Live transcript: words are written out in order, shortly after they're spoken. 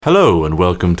Hello and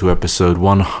welcome to episode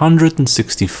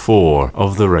 164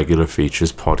 of the Regular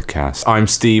Features podcast. I'm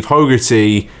Steve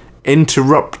Hogarty.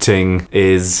 Interrupting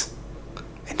is...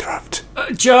 Interrupt.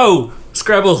 Joe!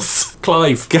 Scrabbles!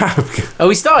 Clive! Gab. Oh,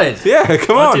 we started? Yeah,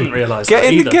 come on. I didn't realise Get that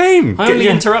in either. the game. I only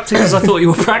interrupted because I thought you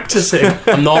were practicing.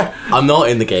 I'm not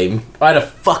in the game. I had a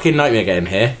fucking nightmare game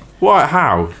here. What?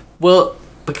 How? Well,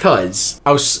 because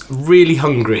I was really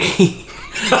hungry.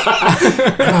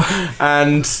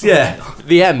 And yeah,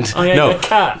 the end. I ate a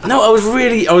cat. No, I was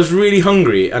really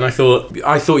hungry, and I thought you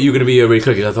were going to be really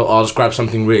quick. I thought I'll just grab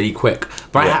something really quick.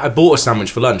 But I bought a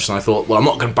sandwich for lunch, and I thought, well, I'm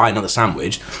not going to buy another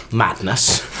sandwich.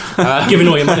 Madness. Giving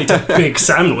all your money to Big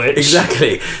Sandwich.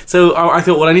 Exactly. So I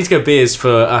thought, well, I need to get beers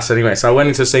for us anyway. So I went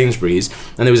into Sainsbury's,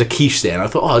 and there was a quiche there, and I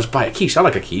thought, I'll just buy a quiche. I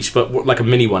like a quiche, but like a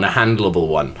mini one, a handleable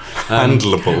one.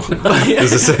 Handleable.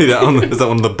 Does it say that is that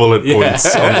one of the bullet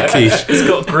points on the quiche? It's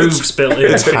got grooves built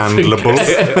in. It's handleable.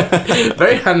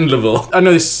 Very handleable. I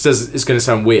know this is going to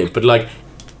sound weird, but like,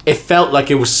 it felt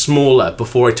like it was smaller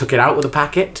before I took it out with the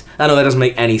packet. I know that doesn't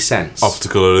make any sense.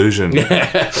 Optical illusion.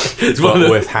 It's But one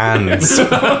of with hands.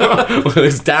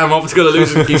 those damn optical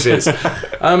illusion quiches.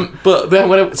 But then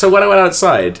when I went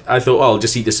outside, I thought, oh, I'll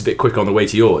just eat this a bit quicker on the way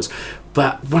to yours.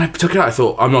 But when I took it out, I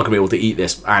thought, I'm not going to be able to eat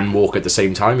this and walk at the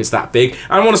same time. It's that big.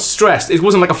 And I want to stress, it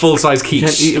wasn't like a full-size quiche. You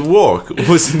can't eat and walk.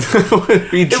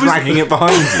 Were you dragging it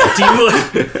behind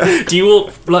you? Do you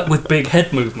walk like with big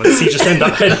head movements? You just end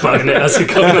up headbutting it as you're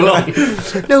coming along.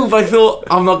 No, but I thought,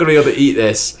 I'm not going to be able to eat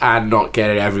this and not get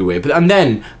it everywhere. And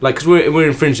then, like, because we're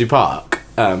in Finchley Park,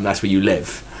 that's where you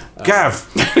live.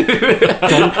 Gav!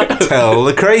 Don't tell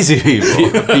the crazy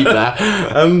people. Beat that.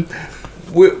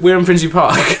 We're in Finchley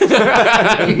Park.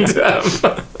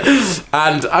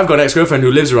 and I've got an ex-girlfriend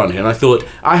who lives around here, and I thought,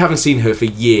 I haven't seen her for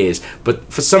years,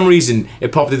 but for some reason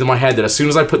it popped into my head that as soon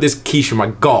as I put this quiche in my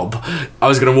gob, I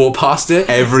was going to walk past it.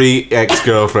 Every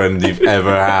ex-girlfriend you've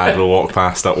ever had will walk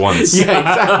past at once. Yeah,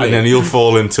 exactly. And then you'll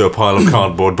fall into a pile of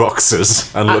cardboard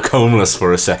boxes and look homeless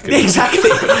for a second.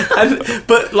 Exactly.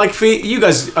 But like, for you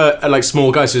guys are like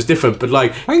small guys, so it's different, but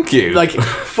like, Thank you. like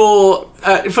for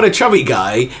a chubby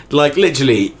guy, like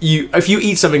literally, if you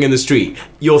eat something in the street,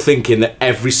 you're thinking that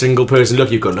every single person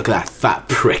you've got, look at that fat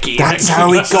pricky. That's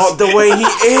how he got the way he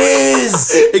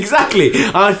is. Exactly.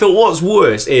 And I thought, what's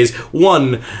worse is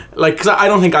one, like, because I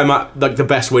don't think I'm at like the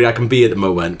best way I can be at the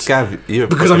moment. Gav, you're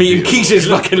Because I'm eating beautiful. quiches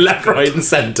fucking left, right, and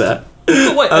centre.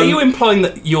 But wait, are you implying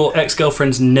that your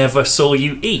ex-girlfriends never saw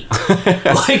you eat?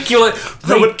 Like, you're like,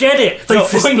 they get it. They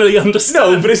finally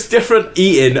understand. No, but it's different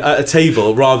eating at a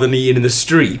table rather than eating in the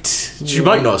street. She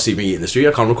might not see me eat in the street,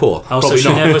 I can't recall. Oh, so she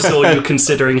never saw you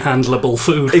considering handleable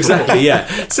food. Exactly, yeah.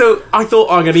 So I thought,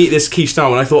 I'm going to eat this quiche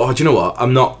now, and I thought, do you know what?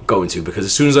 I'm not going to, because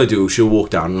as soon as I do, she'll walk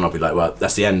down, and I'll be like, well,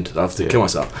 that's the end. I'll have to kill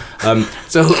myself.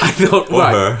 So I thought,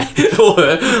 right. Or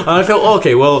her. And I thought,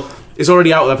 okay, well, it's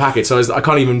already out of the packet, so I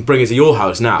can't even bring it to your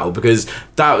house now, because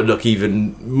that would look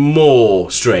even more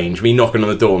strange, me knocking on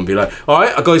the door and be like,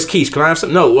 alright, I got this quiche, can I have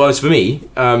some? No, well, it's for me.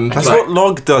 That's what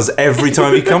Log does every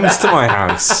time he comes to my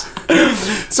house.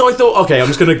 So I thought, okay, I'm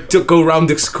just going to go around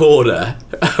this corner,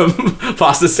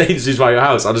 past the Sainsbury's by your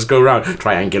house. I'll just go around,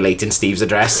 triangulating Steve's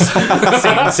address,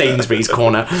 Sainsbury's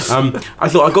corner. I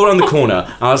thought I'll go around the corner,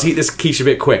 and I'll just eat this quiche a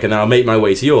bit quick, and then I'll make my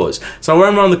way to yours. So I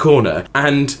went around the corner,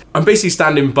 and I'm basically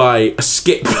standing by a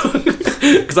skip.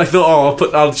 Because I thought,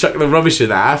 I'll chuck the rubbish in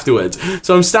there afterwards.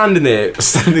 So I'm standing there.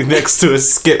 Standing next to a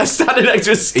skip. Standing next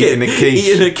to a skip.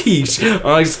 Eating a quiche. And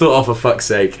I just thought, for fuck's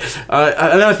sake.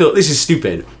 And then I thought, this is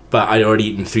stupid. But I'd already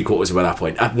eaten 3/4 by that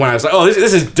point. When I was like,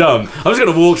 this is dumb. I'm just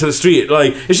going to walk to the street.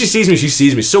 Like, if she sees me, she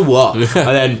sees me. So what? And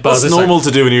then... That's normal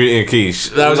to do when you're eating a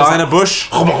quiche. Lie in a bush.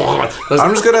 I'm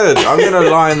gonna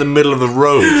lie in the middle of the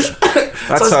road.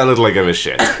 That's how little I give a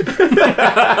shit.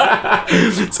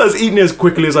 So I was eating as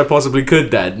quickly as I possibly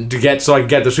could then, so I could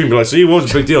get the stream. Like, see,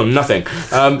 what's a big deal? Nothing.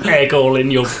 Egg all in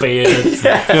your beard.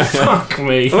 Fuck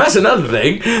me. Well, that's another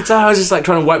thing. So I was just like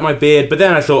trying to wipe my beard, but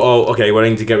then I thought, okay, well, I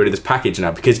need to get rid of this package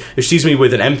now, because if she sees me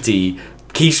with an empty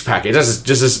quiche package, that's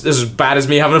just as bad as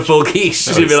me having a full quiche.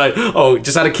 She'd be like,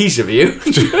 just had a quiche of you.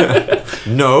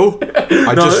 No,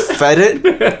 I just fed it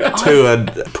to a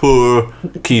poor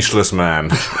quiche-less man.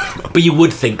 But you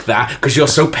would think that, because you're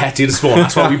so petty and small.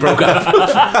 That's why we broke up.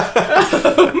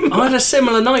 I had a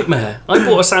similar nightmare. I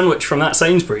bought a sandwich from that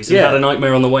Sainsbury's and had a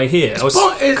nightmare on the way here.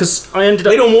 Because I ended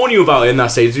up... They don't warn you about it in that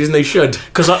stage, and they should.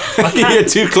 Because I can't... You're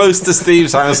too close to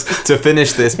Steve's house to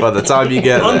finish this by the time you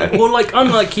get there. Well, like,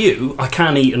 unlike you, I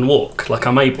can eat and walk. Like,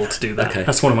 I'm able to do that. Okay.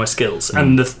 That's one of my skills.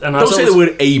 And don't say the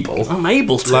word able. I'm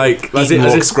able to. Like, Eat and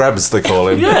walk scrubs, they call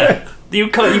him. Yeah.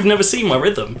 You've never seen my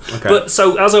rhythm. Okay. But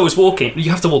so as I was walking, you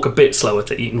have to walk a bit slower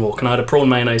to eat and walk, and I had a prawn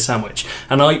mayonnaise sandwich,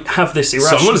 and I have this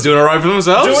irrational... Someone's doing alright for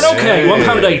themselves. Doing okay,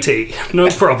 £1.80, no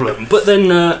problem. But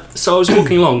then, so I was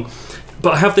walking along,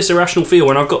 but I have this irrational feel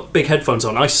when I've got big headphones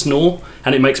on. I snore,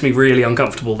 and it makes me really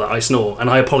uncomfortable that I snore, and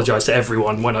I apologise to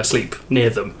everyone when I sleep near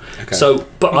them. Okay. So,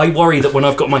 but I worry that when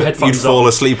I've got my headphones You'd fall on...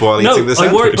 asleep while eating the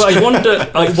I worry, sandwich.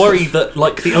 but I worry that,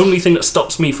 like, the only thing that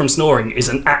stops me from snoring is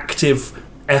an active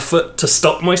effort to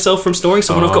stop myself from snoring.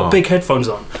 So when I've got big headphones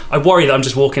on, I worry that I'm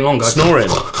just walking along going, Snoring.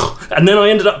 and then I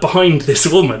ended up behind this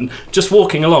woman just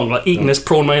walking along, like eating this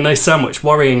prawn mayonnaise sandwich,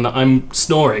 worrying that I'm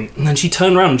snoring. And then she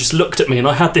turned around and just looked at me, and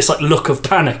I had this like look of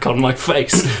panic on my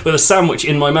face with a sandwich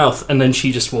in my mouth. And then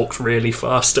she just walked really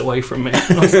fast away from me.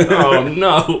 And I was like, oh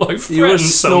no, I threatened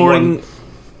someone.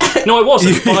 No, I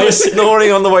wasn't. You were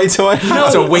snoring on the way to it.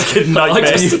 That's a wicked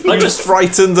nightmare. I just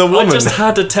frightened a woman. I just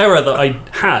had a terror that I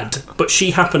had, but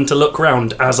she happened to look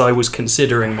round as I was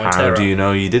considering my terror. How do you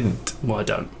know you didn't? Well, I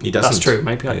don't. He doesn't. That's true.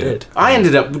 Maybe I did. I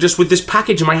ended up just with this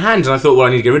package in my hand, and I thought, well, I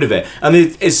need to get rid of it. And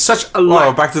it is such a lot.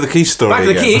 Oh, back to the key story. Back to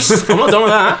the again. keys. I'm not done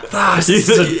with that.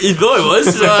 You thought it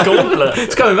was? Gauntlet.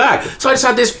 It's coming back. So I just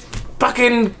had this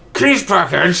fucking keys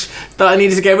package that I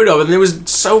needed to get rid of, and there was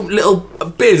so little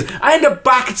bins. I ended up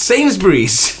back at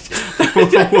Sainsbury's.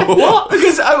 What?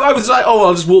 Because I was like, oh,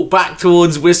 I'll just walk back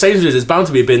towards where Sainsbury's is. There's bound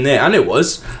to be a bin there, and it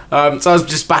was. So I was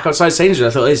just back outside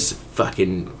Sainsbury's. I thought, this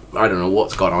fucking... I don't know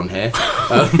what's gone on here.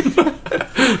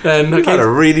 Then I You had a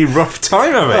really rough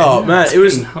time of it. Oh man, it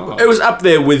was hard. up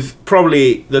there with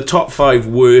probably the top 5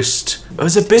 worst. It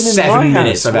was a bin in 7 my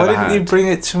minutes house. I've Why ever didn't you had. bring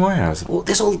it to my house? Well,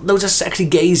 there's all loads of sexy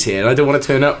gays here, and I don't want to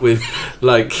turn up with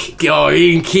like, oh, you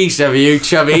eating quiche, have you,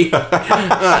 chubby?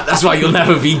 That's why you'll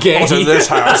never be gay. Not in this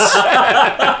house.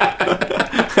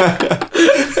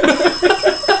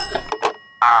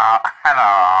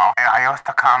 Hello. I used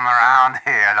to come around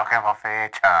here looking for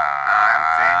features. I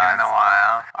haven't seen you in a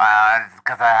while. Well, it's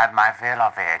because I had my fill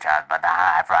of features, but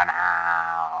I've run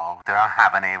out. Do you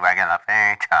have any regular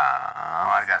features?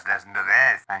 Well, just listen to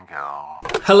this. Thank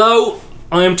you. Hello,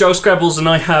 I am Joe Scrabbles, and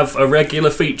I have a regular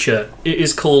feature. It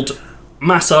is called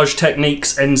Massage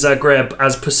Techniques in Zagreb,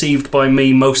 as perceived by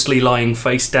me mostly lying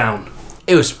face down.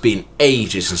 It's been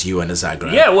ages since you went to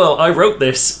Zagreb. Yeah, well, I wrote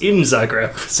this in Zagreb.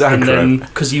 Zagreb. And then,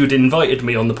 because you'd invited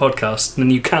me on the podcast, and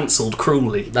then you cancelled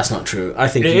cruelly. That's not true. I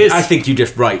think It you, is. I think you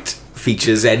just write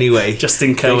features anyway. Just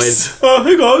in case. Oh,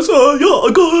 hey guys, yeah,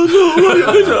 I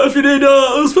got if you need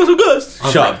a special guest.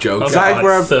 Shut up, Joe. I've Zagreb- got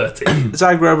like 30.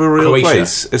 Zagreb a real Croatia.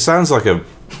 place? It sounds like a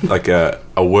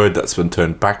word that's been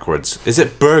turned backwards. Is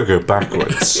it burger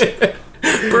backwards?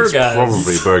 Burgers.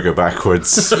 Probably burger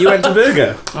backwards. You went to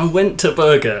Burger. I went to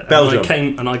Burger, Belgium. and I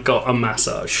came and I got a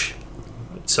massage.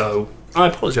 So, I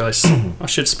apologise. I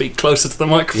should speak closer to the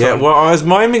microphone. Yeah, well, I was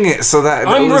miming it so that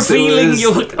I'm it was- revealing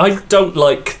your... I don't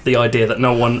like the idea that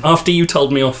no one... After you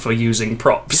told me off for using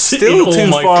props... Still in all too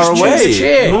my far features- away.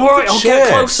 chair. Alright, I'll get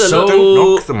closer. So- Don't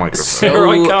knock the microphone. Here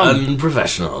I come.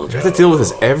 Unprofessional. You have to deal with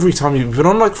this every time. You've been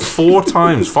on like 4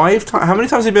 times, 5 times. How many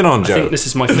times have you been on, Joe? I think this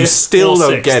is my fifth You still or don't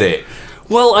sixth. get it.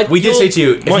 Well, We did say to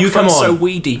you, if you come microphone's on- so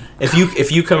weedy.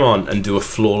 If you come on and do a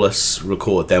flawless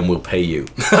record, then we'll pay you.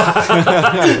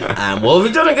 And what have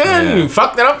we done again? Yeah. You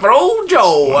fucked it up for old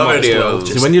Joe. Might haven't as well you?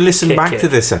 just- So when you listen kick back it. to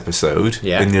this episode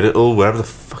Yeah. in your little wherever the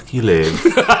fuck you live,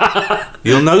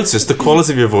 you'll notice the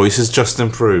quality of your voice has just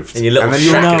improved. In your little and then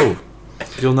you'll shack. know.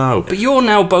 You'll know. But you're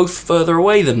now both further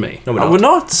away than me. No, we're Oh, not. we're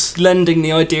not. Lending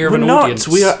the idea of We're an not. audience.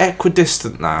 We are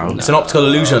equidistant now. It's an optical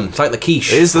illusion. It's like the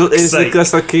quiche. It is sake.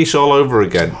 that's like quiche all over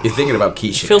again. You're thinking about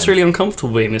quiche. It feels again. really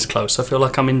uncomfortable being this close. I feel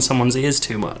like I'm in someone's ears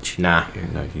too much. Nah. You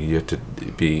know, you have to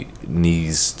be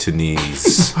knees to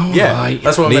knees. Yeah, Alright.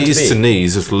 that's what I'm meant Knees to to be.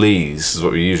 knees with Lees is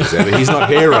what we usually say, but he's not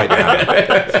here right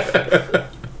now.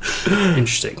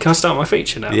 Interesting. Can I start my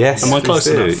feature now? Yes, Am I please close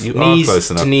do. enough? You Knees are close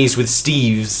enough. to knees with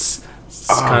Steve's. It's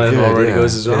Oh, kind of good, already yeah.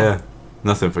 goes as well. Yeah.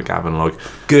 Nothing for Gavin Log.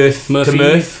 Girth Murphy. to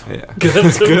Murph. Yeah. Good.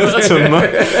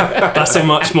 That's a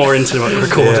much more intimate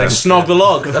recording. Yeah. Snog the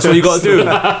log. That's what you got to do. We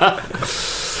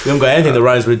haven't got anything that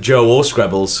rhymes with Joe or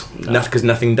Scrabbles. Because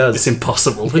nothing does. It's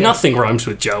impossible. Nothing rhymes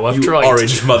with Joe. I've you tried.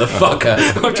 orange motherfucker.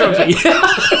 I've tried.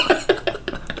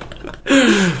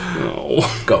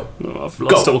 Oh, Go. I've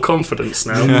lost Go. all confidence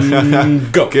now.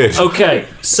 Go. Good. Okay,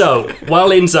 so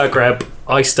while in Zagreb,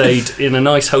 I stayed in a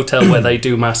nice hotel where they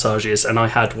do massages, and I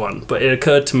had one. But it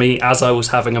occurred to me as I was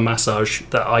having a massage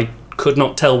that I could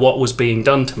not tell what was being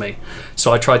done to me.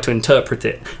 So I tried to interpret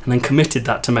it, and then committed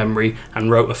that to memory and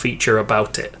wrote a feature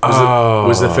about it.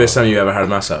 Was it the first time you ever had a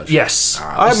massage? Yes.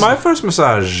 I had my first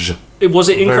massage. Was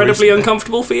it incredibly Very-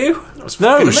 uncomfortable for you?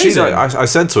 No, she's amazing. like, I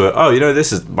said to her, "Oh,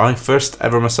 this is my first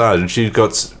ever massage," and she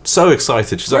got so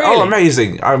excited. She's like, "Oh, Really?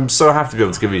 amazing! I'm so happy to be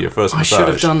able to give you your first I massage." should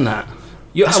have done that.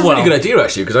 That's a really good idea,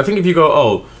 actually, because I think if you go,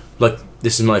 oh, like,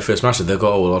 this is my first massage, they'll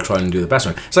go, oh, well, I'll try and do the best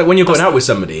one. It's like when you're going out with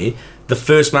somebody, the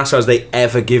first massage they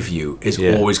ever give you is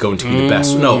always going to be the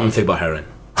best. No, I'm thinking about heroin.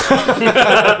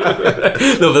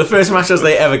 No, but the first massage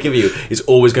they ever give you is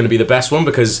always going to be the best one,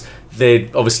 because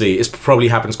it probably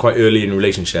happens quite early in a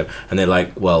relationship, and they're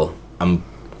like, well, I'm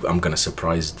going to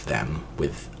surprise them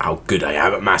with how good I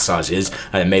am at massages,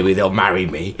 and then maybe they'll marry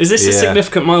me. Is this a Yeah.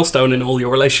 significant milestone in all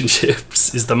your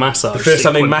relationships? Is the massage? The first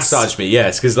time they sequence? massage me,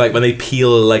 yes, because like when they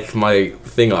peel like my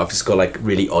thing off, it's got like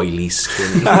really oily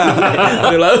skin.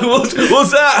 They're like,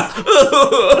 what's that?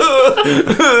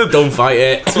 Don't fight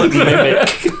it. It's like mimic.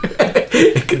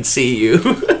 It can see you.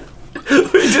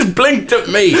 It just blinked at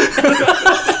me.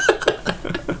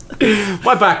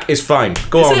 My back is fine.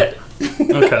 Go on. Is it?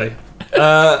 Okay.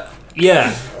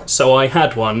 Yeah. So I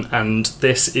had one, and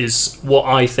this is what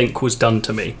I think was done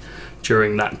to me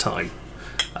during that time.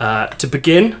 To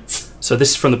begin, so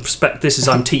this is from the perspective. This is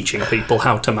I'm teaching people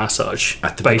how to massage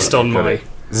At the based beginning, on got my. it.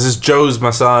 This is Joe's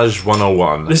Massage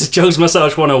 101. This is Joe's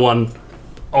Massage 101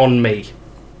 on me.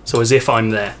 So as if I'm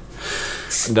there.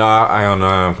 Nah, I don't know.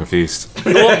 I'm confused.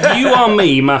 You are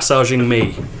me massaging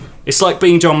me. It's like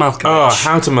being John Malkovich Oh,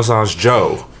 how to massage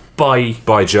Joe by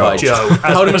by Joe. Joe.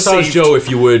 How to massage perceived- Joe if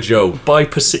you were Joe? as Got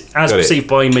it. perceived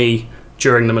by me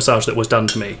during the massage that was done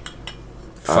to me.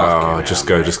 Oh, just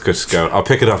go. I'll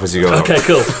pick it up as you go. Okay,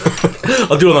 cool.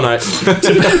 I'll do it on the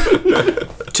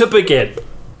night. To begin,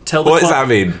 tell the What does that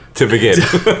mean? To begin.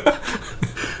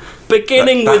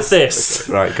 beginning with this.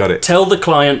 Right, got it. Tell the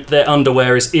client their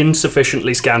underwear is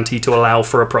insufficiently scanty to allow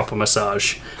for a proper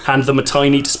massage. Hand them a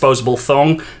tiny disposable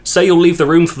thong. Say you'll leave the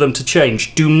room for them to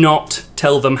change. Do not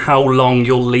tell them how long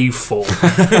you'll leave for.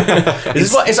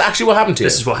 Is this actually what happened to you?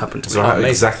 This is what happened to me. Right,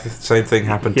 exactly the same thing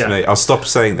happened Yeah. to me. I'll stop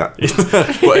saying that.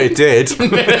 But it did.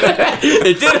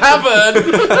 It did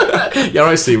happen. Yeah,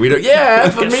 I see. We don't. Yeah,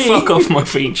 for Get me. fuck off my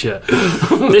feature.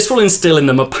 This will instill in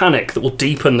them a panic that will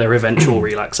deepen their eventual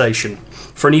relaxation.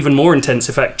 For an even more intense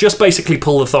effect, just basically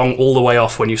pull the thong all the way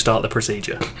off when you start the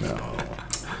procedure.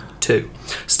 2.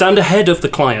 Stand ahead of the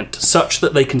client such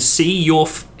that they can see your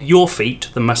feet,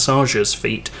 the massager's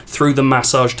feet, through the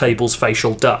massage table's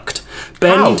facial duct.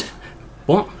 Bend. How?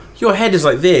 What? Your head is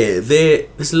like there.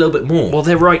 There's a little bit more. Well,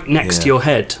 they're right next to your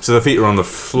head. So the feet are on the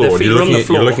floor. The feet You're are on looking the at-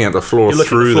 floor. You're looking at the floor You're looking at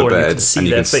through the the floor and you bed, can see and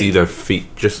you their can see feet. their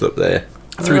feet just up there.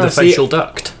 Through the see, facial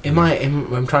duct.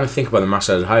 I'm trying to think about the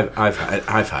massage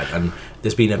I've had, and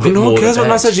there's been a bit No more. one cares to what the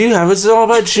massage you have. It's all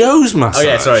about Joe's massage. Oh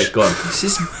yeah, sorry. Go on. This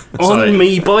is Sorry. on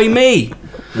me by me.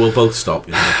 We'll both stop.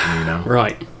 You now.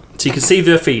 Right. So you can see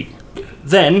their feet.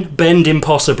 Then bend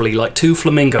impossibly like two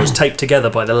flamingos taped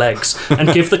together by the legs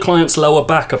and give the client's lower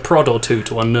back a prod or two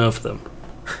to unnerve them.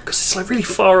 Because it's like really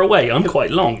far away. I'm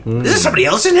quite long. Is there somebody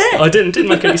else in here? I didn't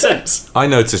make any sense. I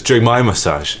noticed during my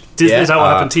massage Is that what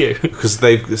happened to you? because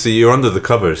so you're under the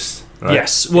covers. Right?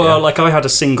 Yes. Well, like I had a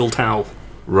single towel.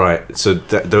 Right. So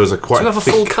there was a quite. Do you have a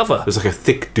thick, full cover? There was like a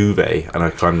thick duvet, and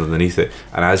I climbed underneath it.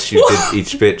 And as she did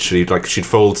each bit, she'd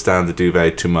fold down the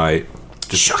duvet to my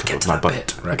my butt.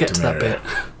 Bit. I get to that bit.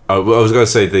 I was going to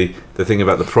say the thing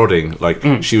about the prodding. Like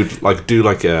she would like do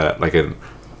like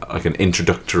an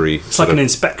introductory. It's like an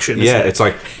inspection. Yeah, Isn't it? it's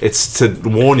like it's to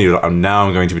warn you that I'm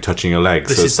going to be touching your leg.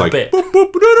 This so is it's the like bit. boop,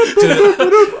 boop, boop,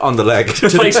 boop, on the leg.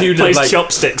 Place like-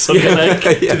 chopsticks on your leg.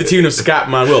 To the tune of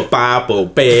Scatman Will. Ba bo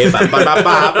ba ba ba ba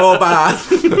ba bo ba.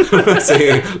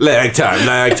 Singing leg time.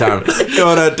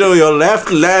 Gotta do your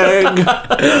left leg.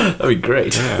 That'd be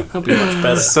great. That'd be much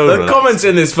better. So The relaxed. comments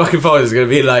in this fucking podcast is going to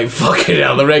be like, fucking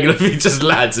hell, the regular features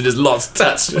lads are just lost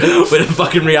touch with the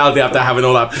fucking reality after having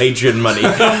all that Patreon money.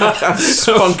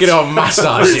 Spunking on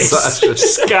massages.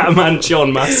 Scatman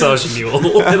John massaging you all.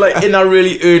 They're like, in our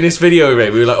really earnest video,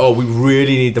 mate, we were like, oh, we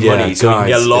really need the money so we can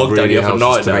get logged down here for helps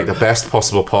us night to make the best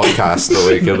possible podcast that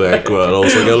we can make. We'll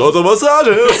also get loads of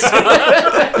massages.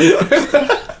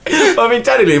 I mean,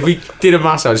 technically, if we did a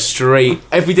massage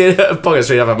if we did a podcast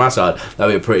straight after a massage,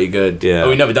 that'd be pretty good. Yeah. Oh,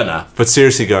 we've never done that. But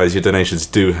seriously, guys, your donations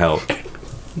do help.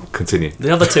 Continue.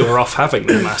 The other two are off having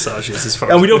their massages as far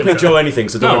as And we don't I'm pay concerned. Joe anything,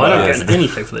 so don't No, I worry don't about get it.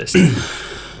 anything for this.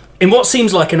 In what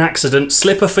seems like an accident,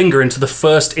 slip a finger into the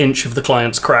first inch of the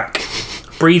client's crack.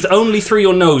 Breathe only through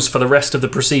your nose for the rest of the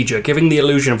procedure, giving the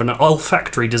illusion of an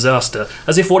olfactory disaster,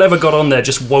 as if whatever got on there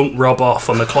just won't rub off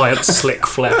on the client's slick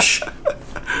flesh.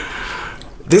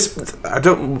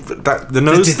 The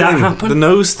nose Did thing. that happen? The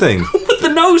nose thing. But the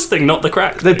nose thing, not the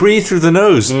crack They thing. breathe through the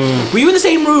nose. Were you in the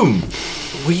same room?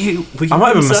 Were you I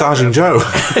might have been massaging Joe.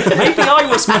 Maybe I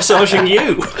was massaging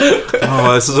you.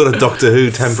 Oh, it's a sort of Doctor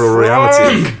Who temporal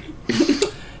reality.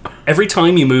 Every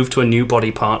time you move to a new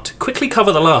body part, quickly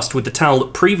cover the last with the towel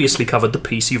that previously covered the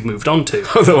piece you've moved on to.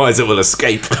 Otherwise it will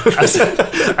escape.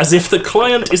 As if the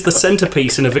client is the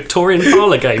centrepiece in a Victorian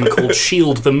parlour game called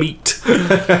Shield the Meat.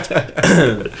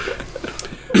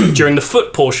 During the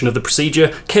foot portion of the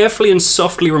procedure, carefully and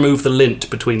softly remove the lint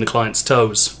between the client's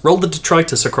toes. Roll the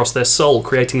detritus across their sole,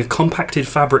 creating a compacted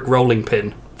fabric rolling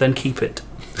pin. Then keep it.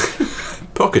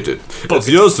 Pocket it. It's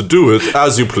yours to do it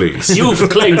as you please. You've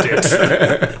claimed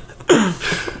it.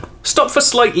 Stop for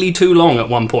slightly too long at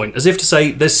one point, as if to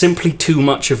say, there's simply too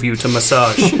much of you to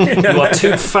massage. You are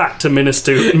too fat to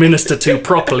minister to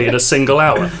properly in a single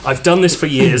hour. I've done this for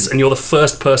years, and you're the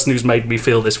first person who's made me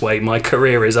feel this way. My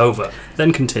career is over.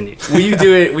 Then continue. Were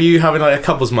you having like a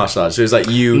couple's massage? So it was like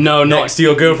you next to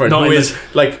your girlfriend, who is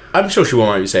like, I'm sure she won't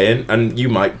mind you saying, and you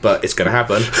might, but it's gonna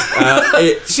happen.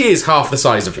 She is half the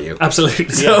size of you. Absolutely.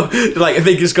 So like, if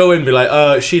they just go in and be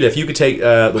like, Sheila, if you could take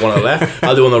the one on the left,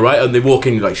 I'll do on the right, and they walk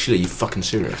in, you're like, Sheila, you fucking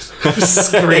serious?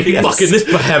 Screams. Fucking this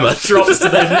behemoth Drops to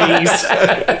their knees.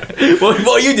 what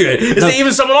are you doing? Is there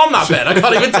even someone on that bed? I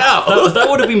can't even tell. That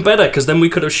would have been better, because then we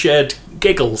could have shared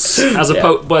giggles as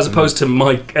opposed to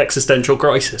my existential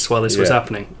crisis while this was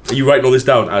happening. Are you writing all this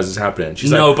down as it's happening?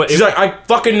 She's No, like, but she's like, I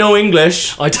fucking know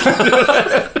English. I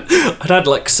had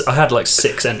like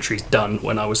 6 entries done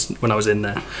when I was in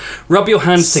there. Rub your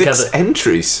hands 6 together.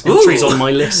 entries. Entries on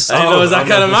my list. I didn't know it was that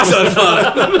kind of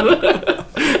matter.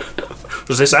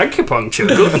 Was this acupuncture?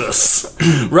 Goodness.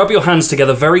 Rub your hands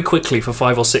together very quickly for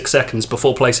 5 or 6 seconds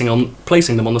before placing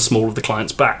them on the small of the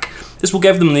client's back. This will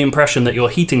give them the impression that you're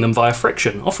heating them via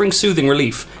friction, offering soothing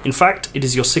relief. In fact, it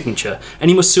is your signature.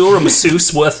 Any masseur or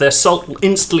masseuse worth their salt will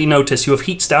instantly notice you have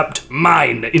heat-stabbed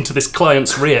mine into this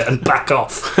client's rear and back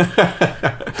off.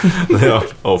 They are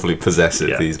awfully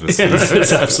possessive, these masseurs.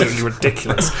 It's absolutely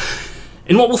ridiculous.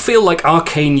 In what will feel like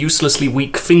arcane, uselessly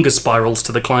weak finger spirals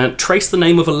to the client, trace the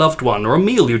name of a loved one or a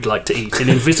meal you'd like to eat in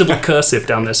invisible cursive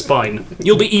down their spine.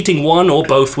 You'll be eating one or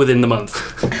both within the month.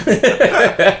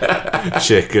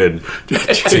 Chicken.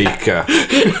 Tikka.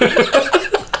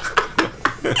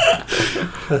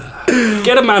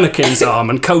 Get a mannequin's arm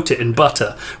and coat it in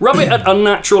butter. Rub it at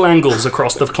unnatural angles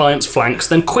across the client's flanks,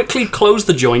 then quickly close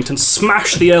the joint and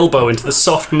smash the elbow into the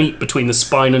soft meat between the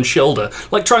spine and shoulder,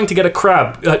 like trying to get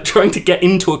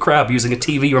into a crab using a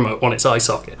TV remote on its eye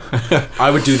socket. I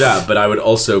would do that, but I would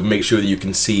also make sure that you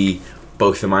can see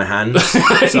both of my hands.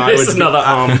 So Another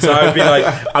arm. So I would be like,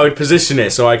 I would position it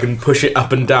so I can push it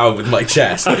up and down with my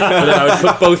chest, but then I would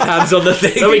put both hands on the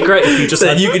thing. That'd be great if you just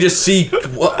then had, you could just see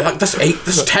what, like, that's 8,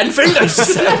 that's 10 fingers.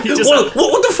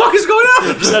 What the fuck is going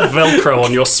on? just had Velcro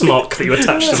on your smock that you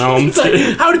attached an arm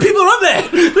to. How many people are up there?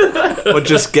 Or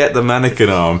just get the mannequin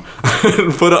arm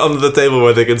and put it under the table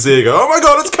where they can see it. Go, oh my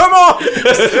god, it's come off!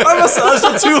 I massaged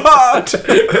it too hard.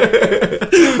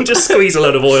 Just squeeze a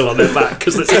load of oil on their back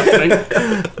because it's happening.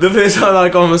 The first time I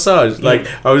got a massage, like,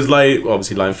 I was like,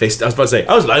 obviously lying face. I was about to say,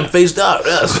 I was lying face down.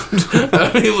 Yes,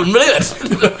 you wouldn't believe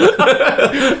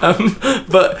it.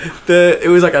 But it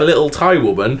was like a little Thai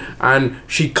woman, and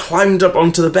she climbed up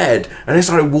onto the bed, and I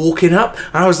started walking up,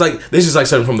 and I was like, this is like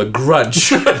something from The Grudge.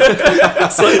 She's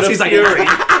like Fury.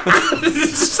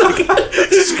 It's like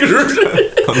screwed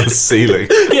On the ceiling.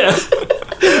 Yeah.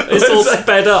 It's all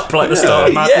sped up like the start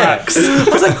of Mad Max. I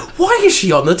was like, why is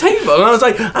she on the table? And I was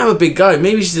like, I'm a big guy.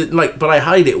 Maybe she's like, but I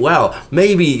hide it well.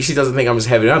 Maybe she doesn't think I'm as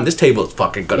heavy as I am. This table's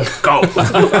fucking gonna go.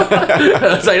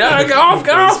 I was like, no, go off.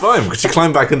 It's fine. Could you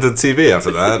climb back into the TV after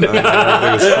that? Everything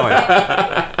was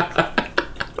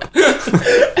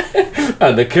fine.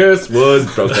 And the curse was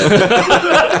broken.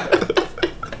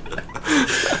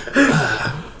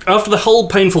 After the whole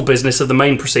painful business of the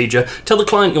main procedure, tell the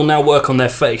client you'll now work on their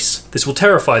face. This will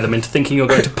terrify them into thinking you're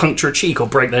going to puncture a cheek or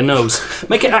break their nose.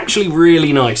 Make it actually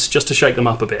really nice, just to shake them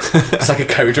up a bit. It's like a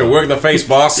character. Work the face,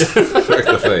 boss. Work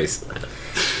the face.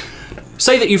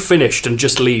 Say that you've finished and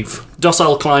just leave.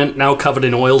 Docile client, now covered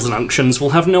in oils and unctions,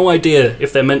 will have no idea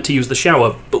if they're meant to use the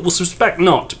shower, but will suspect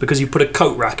not because you put a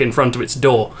coat rack in front of its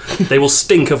door. They will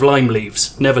stink of lime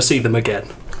leaves. Never see them again.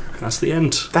 That's the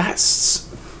end. That's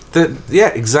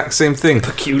exact same thing.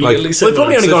 Peculiarly Well, similar. they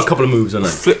probably only got a couple of moves on it.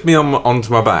 Flipped me onto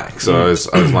my back, so I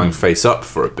was lying face up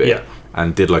for a bit, Yeah.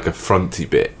 and did like a fronty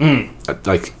bit.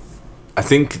 Like, I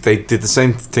think they did the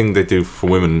same thing they do for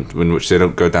women, in which they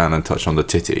don't go down and touch on the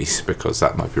titties because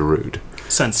that might be rude.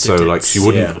 Sensitive So like tits. she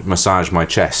wouldn't massage my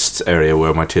chest area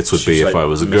where my tits would be She's if like I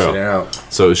was a missing girl. out.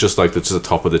 So it was just like the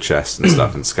top of the chest and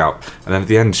stuff and scalp. And then at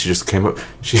the end she just came up.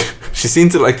 She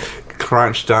seemed to like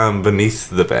crouch down beneath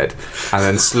the bed and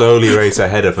then slowly raise her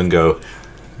head up and go,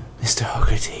 Mr.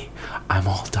 Hoggerty, I'm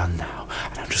all done now,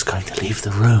 and I'm just going to leave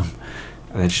the room.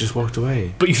 And then she just walked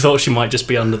away. But you thought she might just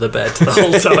be under the bed the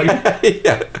whole time.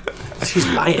 Yeah. She's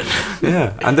lying.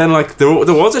 Yeah. And then, like, there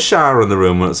was a shower in the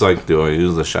room, and it's like, do I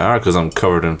use the shower? Because I'm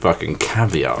covered in fucking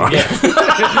caviar. Yeah.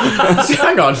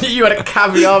 Hang on, you had a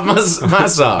caviar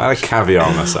massage. I had a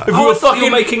caviar massage. Oh, I thought you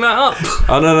were making that up.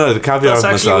 Oh, no, the caviar That's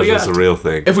actually massage what you is a had. real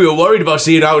thing. If we were worried about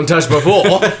seeing out and touch before,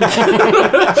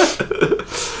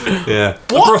 Yeah.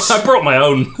 I brought my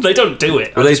own. They don't do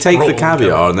it. But I they just take the brought one.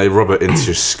 caviar and they rub it into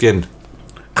your skin.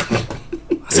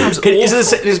 Sounds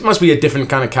this must be a different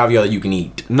kind of caviar that you can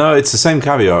eat. No, it's the same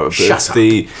caviar. But Shut it's up.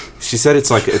 She said it's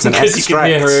like it's an Because you can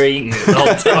hear her extract. eating it the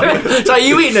whole time. So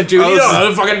you eating it, Julie? You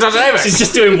don't fucking touch anything. She's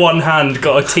just doing one hand,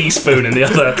 got a teaspoon in the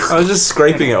other. I was just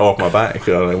scraping it off my back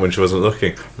when she wasn't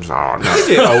looking. I was like,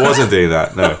 oh no, I wasn't doing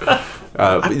that. No.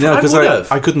 Because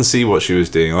would've. I couldn't see what she was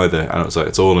doing either, and it was like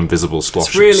it's all invisible slosh.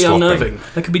 It's really slopping. unnerving.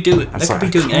 They could be doing. They It's could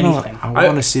like, be doing anything. I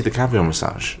want to see the caviar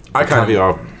massage. I The kinda-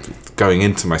 caviar going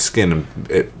into my skin and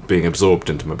it being absorbed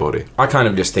into my body. I kind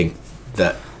of just think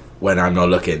that when I'm not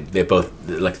looking, they're both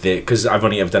like because I've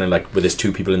only ever done it like with there's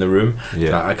two people in the room. Yeah.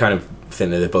 So I kind of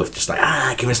think that they're both just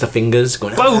like giving us the fingers,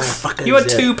 going Both. fuckers, You had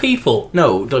yeah." two people.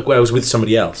 No, like where I was with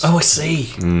somebody else. Oh, I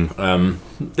see.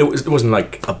 It wasn't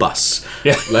like a bus.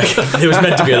 Yeah. Like there was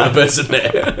meant to be another person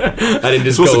there. I didn't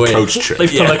just This was go a in. coach trip. They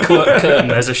pull a curtain.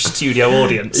 There's a studio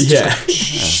audience. Yeah.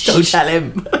 Shh, don't tell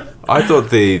him. I thought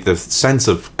the sense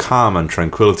of calm and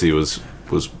tranquility was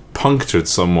punctured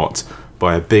somewhat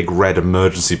by a big red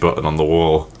emergency button on the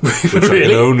wall, which I Really?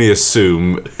 can only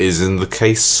assume is in the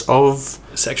case of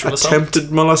Sexual assault.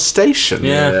 attempted molestation.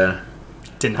 Yeah.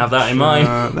 Didn't have that in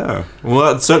mind. No.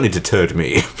 Well, that certainly deterred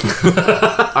me.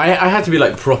 I had to be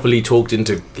like properly talked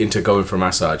into going for a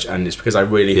massage, and it's because I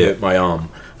really Yeah. hurt my arm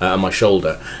and my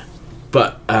shoulder.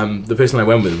 But the person I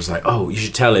went with was like, "Oh, you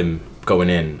should tell him going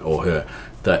in or her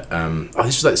that."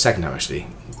 This was like the second time actually.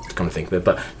 To kind of think of it,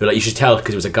 but they were like, "You should tell,"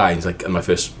 because it was a guy. And he's like, and my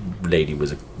first lady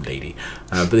was a lady,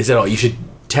 but they said, "Oh, you should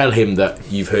tell him that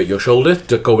you've hurt your shoulder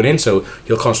going in, so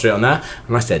he'll concentrate on that."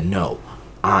 And I said, "No,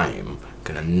 I'm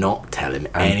gonna not tell him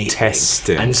anything test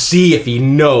him. and see if he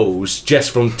knows just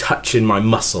from touching my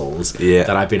muscles Yeah.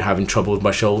 that I've been having trouble with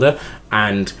my shoulder."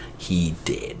 And he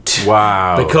did.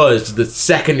 Wow. Because the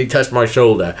second he touched my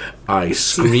shoulder, I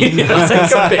screamed like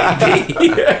a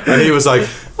baby. And he was like,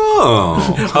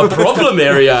 oh. A problem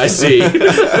area, I see.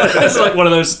 It's like one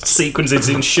of those sequences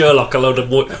in Sherlock. A load of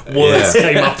words Yeah.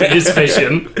 came up in his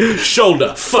vision.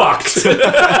 Shoulder fucked.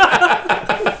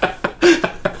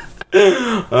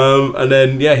 And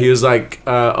then he was like,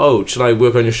 "Oh, should I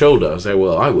work on your shoulder?" I was like,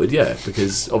 "Well, I would, yeah,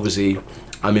 because obviously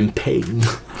I'm in pain."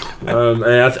 And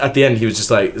at the end, he was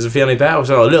just like, "Does it feel any better?" I was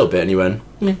like, "Oh, a little bit," and he went,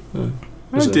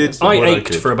 I did. I what ached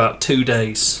could. for about 2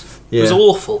 days. It Yeah. was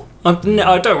awful. I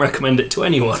don't recommend it to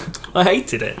anyone. I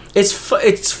hated it.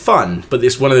 "It's fun, but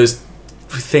it's one of those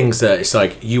things that it's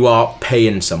like you are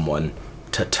paying someone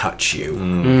to touch you,"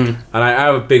 and I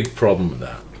have a big problem with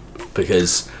that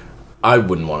because I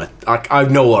wouldn't want to. I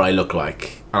know what I look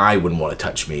like, and I wouldn't want to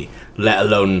touch me, let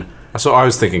alone. That's what I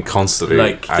was thinking constantly.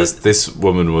 Like, as this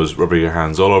woman was rubbing her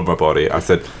hands all over my body, I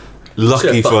said, lucky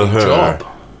It's a for fucking her, job.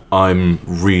 I'm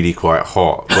really quite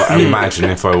hot. But imagine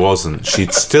if I wasn't,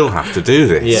 she'd still have to do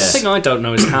this. Yeah. The thing I don't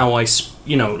know is how I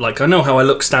I know how I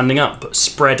look standing up, but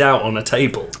spread out on a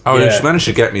table. Oh, and Yeah. she managed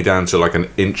to get me down to like an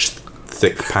inch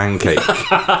thick pancake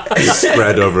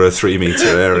spread over a 3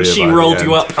 meter area. She by the rolled end.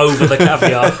 you up over the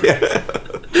caviar.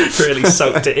 Really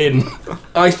soaked it in.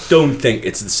 I don't think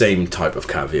it's the same type of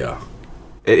caviar.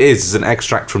 It is. It's an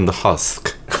extract from the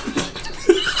husk.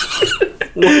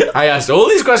 I asked all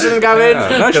these questions, Gavin. No,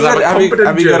 she 'cause I'm said, a have you competent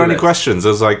got any journalist." questions? I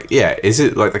was like, yeah, is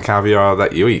it like the caviar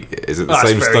that you eat? Is it the That's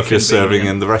same very stuff you're serving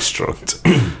convenient. in the restaurant?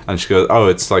 And she goes, oh,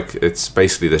 it's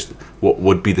basically this, what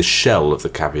would be the shell of the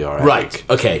caviar egg. Right.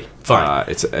 Okay. Fine.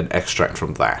 It's an extract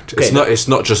from that. Okay, It's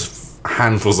not just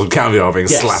handfuls of caviar being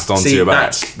Yes. slapped onto See, your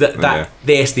back.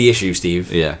 There's the issue,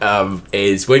 Steve. Yeah.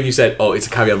 Is when you said, "Oh, it's a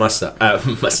caviar mustache."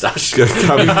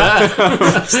 Caviar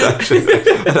mustache.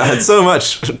 I had so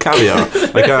much caviar.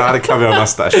 Like I had a caviar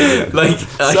mustache again. Like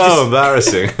So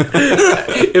embarrassing.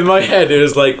 in my head, it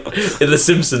was like in The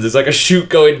Simpsons. It's like a shoot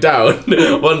going down.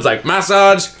 One's like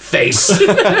massage, face,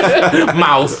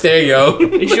 mouth. There you go.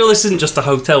 Are you sure this isn't just a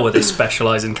hotel where they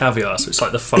specialise in caviar? So it's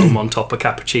like the foam on top of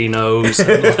cappuccinos.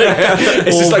 And like,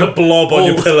 It's just like a blob on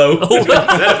your pillow.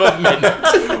 Instead of a mint.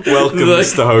 Welcome, Like-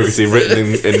 Mr. Hogarty,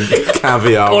 written in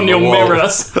caviar on the your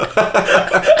walls. mirror.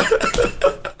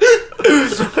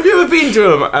 Have you ever been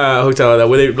to a hotel like that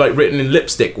where they like written in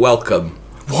lipstick "Welcome"?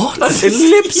 What? In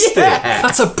lipstick. Yeah.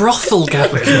 That's a brothel,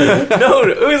 Gavin. No,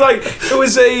 it was like it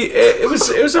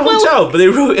was a hotel, but they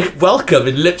wrote "welcome"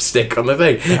 in lipstick on the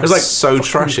thing. It was like so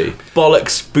trashy.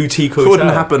 bollocks boutique hotel. Couldn't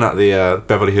happen at the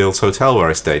Beverly Hills Hotel where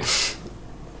I stayed.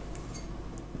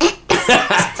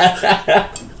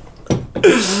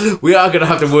 We are going to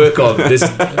have to work on this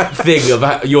thing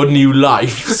about your new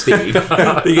life, Steve.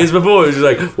 Because before it was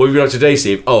like, what have you been up to today,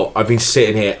 Steve? Oh, I've been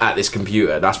sitting here at this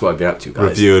computer. That's what I've been up to, guys.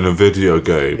 Reviewing a video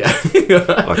game.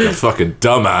 Like a fucking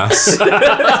dumbass.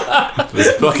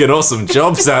 There's fucking awesome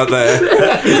jobs out there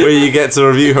where you get to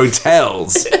review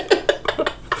hotels.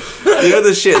 You know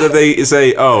the shit that they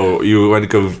say, oh, you went to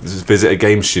go visit a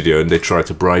game studio and they try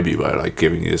to bribe you by like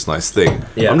giving you this nice thing.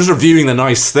 Yeah. I'm just reviewing the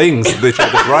nice things that they try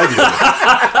to bribe you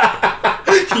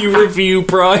with. You review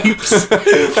bribes.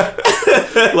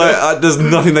 Like, there's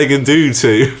nothing they can do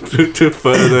to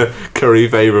further curry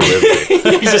favour with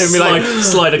me. You just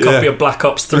slide a copy of Black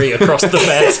Ops 3 across the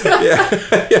bed.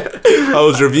 I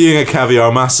was reviewing a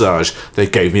caviar massage. They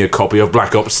gave me a copy of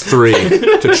Black Ops 3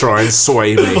 to try and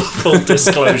sway me. Full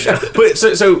disclosure. But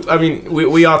so I mean,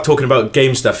 we are talking about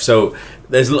game stuff, so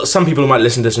there's some people who might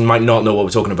listen to this and might not know what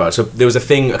we're talking about. So there was a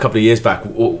thing a couple of years back,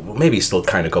 or maybe it's still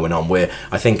kind of going on, where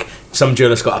I think some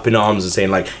journalists got up in arms and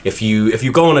saying, like, if you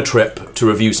go on a trip to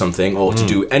review something or to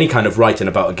do any kind of writing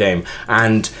about a game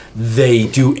and they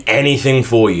do anything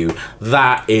for you,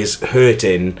 that is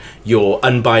hurting your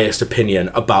unbiased opinion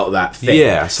about that thing.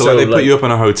 Yeah, so like, they put you up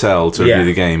in a hotel to review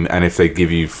the game, and if they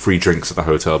give you free drinks at the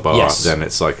hotel bar, Yes. then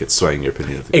it's like it's swaying your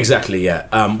opinion of the game. Exactly,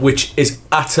 yeah. Which is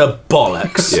utter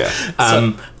bollocks. Yeah.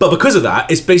 But because of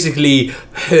that, it's basically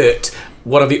hurt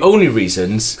one of the only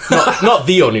reasons, not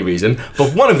the only reason,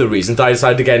 but one of the reasons that I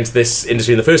decided to get into this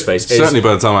industry in the first place. Certainly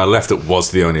by the time I left, it was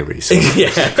the only reason.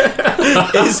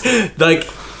 Is like,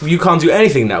 you can't do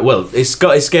anything now. Well, it's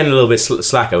getting a little bit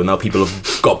slacker now. People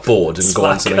have got bored and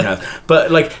gone on something else.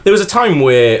 But like, there was a time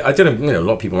where I don't know. A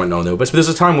lot of people might not know, but there was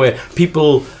a time where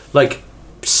people like.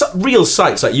 Real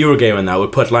sites like Eurogamer now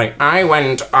would put like, I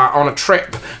went on a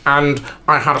trip and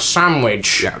I had a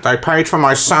sandwich. Yeah, they paid for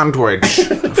my sandwich.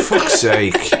 For fuck's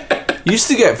sake. You used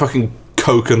to get fucking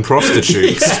coke and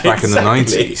prostitutes back in the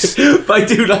 90s. But I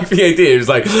do like the idea. It was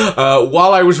like,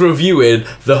 while I was reviewing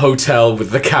the hotel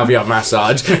with the caviar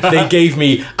massage, they gave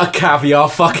me a caviar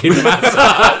fucking massage.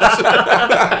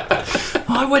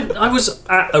 I was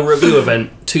at a review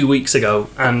event 2 weeks ago,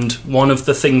 and one of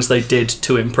the things they did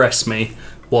to impress me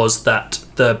was that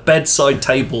the bedside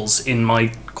tables in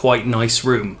my quite nice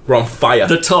room, We're on fire.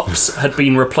 the tops had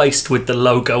been replaced with the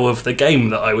logo of the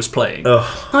game that I was playing. Ugh.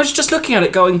 I was just looking at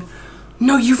it going,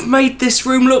 no, you've made this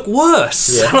room look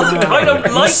worse. Yeah. Like, I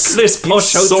don't like this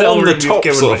posh hotel Sawn room the you've tops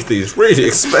given me. off these really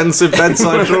expensive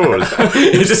bedside drawers.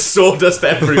 It's just sawdust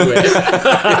everywhere.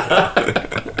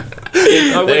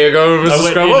 There you go,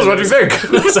 Mr. Scrabbles. What do you think?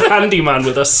 There's a handyman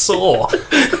with a saw.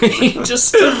 He just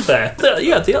stood there.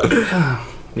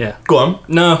 Yeah. Go on.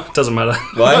 No, doesn't matter.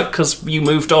 Why? Because you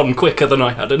moved on quicker than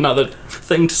I had another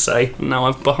thing to say. And now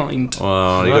I'm behind.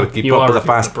 Well, you got to keep You up are with the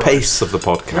reviewing fast the bride. pace of the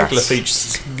Regular podcast. features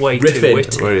is way Riffing. too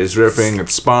witty. Where it's ripping,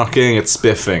 it's sparking, it's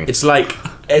spiffing. It's like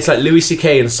Louis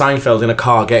C.K. and Seinfeld in a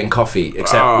car getting coffee,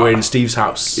 except we're in Steve's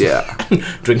house. Yeah.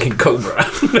 Drinking Cobra.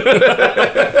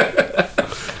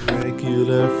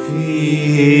 Regular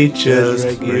features,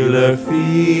 regular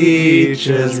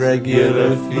features,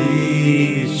 regular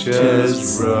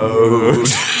features, road.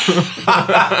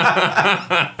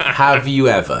 Have you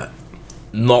ever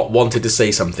not wanted to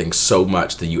say something so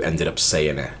much that you ended up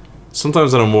saying it?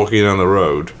 Sometimes when I'm walking down the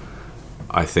road,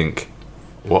 I think,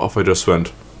 what if I just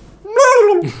went,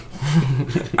 and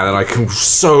then I come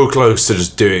so close to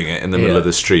just doing it in the middle of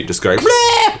the street, just going,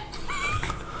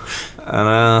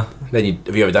 and Then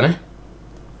have you ever done it?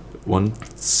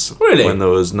 once, Really? when there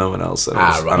was no one else, and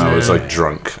right. I was like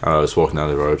drunk, and I was walking down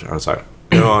the road, and I was like,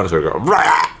 I'm just gonna go,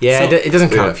 Yeah, it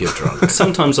doesn't count if you're drunk.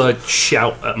 Sometimes I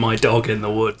shout at my dog in the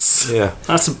woods. yeah.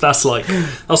 That's like,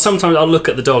 sometimes I'll look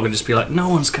at the dog and just be like, no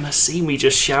one's gonna see me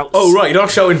just shout. Oh, right, you're not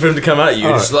shouting for him to come at you.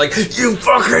 You're just like, you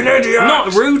fucking idiot!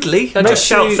 Not rudely, I just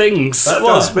shout things. that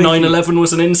does make 9/11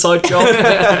 was an inside job.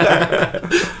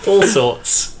 All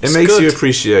sorts. It makes you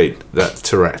appreciate that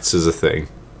Tourette's is a thing,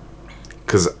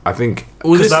 because I think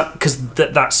Because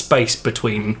that space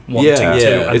between wanting to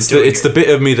and it's doing the bit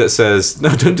of me that says no,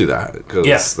 don't do that, because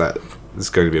Yeah. that is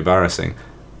going to be embarrassing.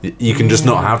 You can just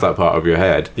not have that part of your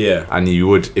head, Yeah. and you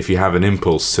would if you have an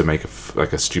impulse to make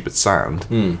a stupid sound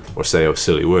or say a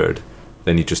silly word,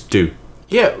 then you just do.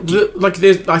 Yeah,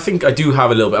 I think I do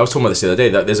have a little bit. I was talking about this the other day,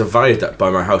 that there's a viaduct by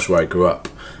my house where I grew up.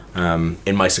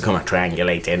 In my Tacoma,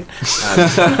 triangulating,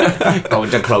 going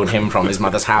to clone him from his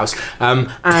mother's house, and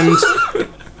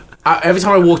every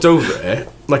time I walked over it,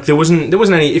 like there wasn't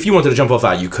any. If you wanted to jump off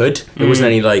that, you could. There wasn't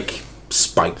any like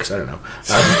spikes. I don't know.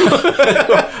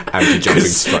 Anti-jumping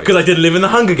spikes. Because I didn't live in the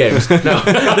Hunger Games. No,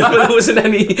 there wasn't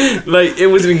any. Like it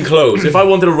wasn't enclosed. If I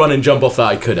wanted to run and jump off that,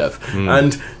 I could have.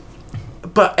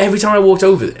 But every time I walked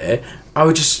over there, I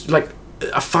would just like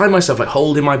I find myself like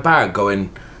holding my bag, going,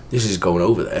 "This is going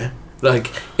over there."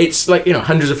 Like it's like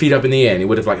hundreds of feet up in the air, and it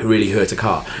would have like really hurt a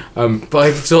car. But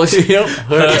I thought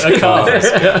hurt A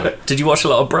car. Did you watch a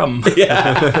lot of Brum?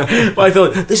 Yeah. But I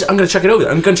thought I'm going to check it over.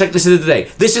 I'm going to check. This is the day.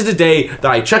 This is the day that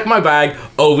I check my bag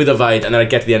over the Vide, and then I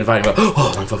get to the end of the Vide and go,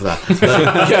 oh, thank fuck for that. And then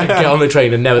I get on the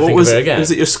train and never think of it again.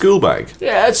 Was it your school bag?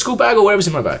 Yeah, it's school bag or whatever's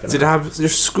in my bag. Did it have your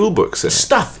school books in it?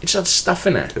 Stuff. It had stuff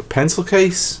in it. A pencil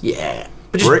case? Yeah.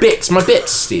 But just Brick? bits. My bits,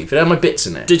 Steve. It had my bits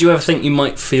in it. Did you ever think you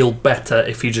might feel better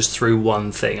if you just threw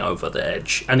one thing over the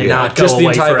edge and it Nah, would go just the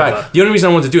away entire forever? bag. The only reason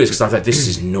I wanted to do it is because I thought this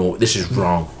is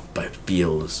wrong, but it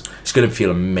feels it's going to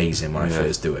feel amazing when I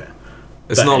first do it.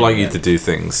 It's But not like anyway. you to do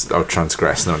things or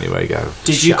transgress on your way go.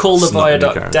 Did you call the Snot in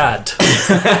your viaduct car. Dad?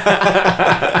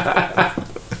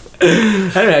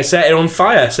 Anyway, I set it on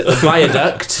fire. Set the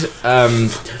viaduct.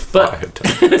 But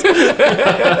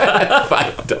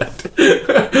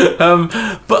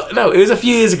but no, it was a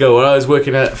few years ago when I was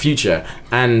working at Future,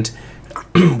 and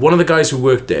one of the guys who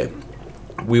worked there,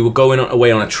 we were going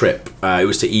away on a trip. It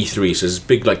was to E3, so it's a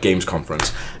big like games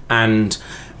conference, and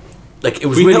like it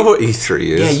was We really. know what E3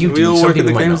 is. Yeah, you we do. all Some work in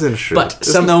the people might games not. industry. But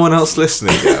There's some- no one else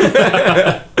listening.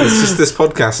 It's just this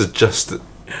podcast is just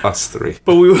us three.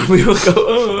 But we were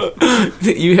go.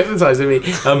 You hypnotized me.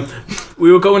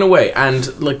 We were going away, and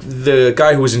like the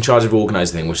guy who was in charge of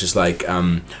organising the thing was just like,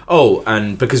 and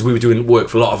because we were doing work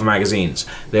for a lot of magazines,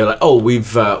 they were like, oh,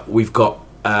 we've got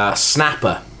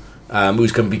Snapper,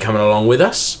 who's going to be coming along with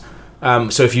us.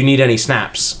 So if you need any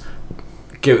snaps,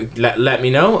 let me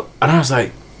know. And I was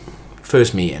like,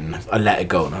 first meeting, I let it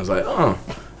go, and I was like, oh,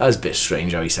 that was a bit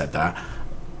strange how he said that.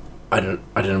 I don't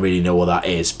really know what that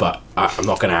is, but I'm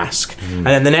not going to ask. And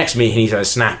then the next meeting, he said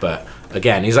Snapper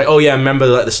again. He's like, oh yeah, remember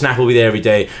that the Snapper will be there every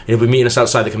day, and he'll be meeting us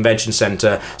outside the convention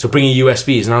centre, so bring your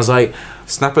USBs. And I was like,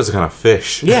 Snapper's a kind of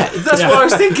fish. yeah, that's what I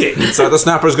was thinking. So the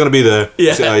Snapper's going to be there.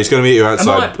 Yeah. So, he's going to meet you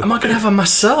outside. Am I going to have a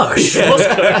massage? What's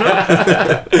going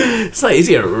on? It's like, is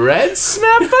he a red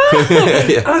Snapper?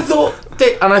 And I thought,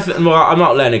 well, I'm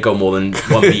not letting it go more than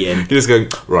one meeting. You're just going,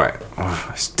 right,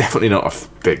 it's definitely not a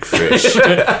big fish. He's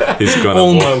going to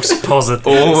Almost positive.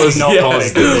 Almost not Yeah.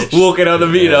 positive. Walking out the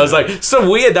meeting, I was like, so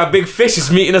weird, that big fish is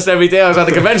meeting us every day. I was at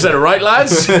the convention centre, right,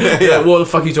 lads? Yeah, what the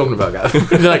fuck are you talking about, Gav?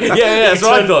 They're like, yeah, that's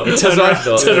what I thought. That's what I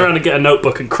thought. Turn around and get a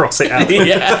notebook and cross it out.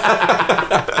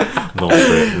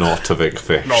 not a big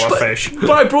fish. Not a fish.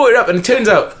 But I brought it up, and it turns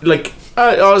out, like,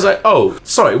 I was like, oh,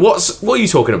 sorry, what are you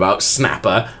talking about,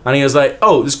 Snapper? And he was like,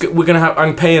 oh,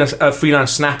 I'm paying a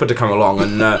freelance Snapper to come along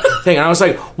and thing. And I was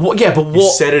like, what? Yeah, but what?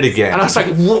 You said it again. And I was like,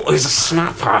 what is a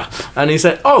Snapper? And he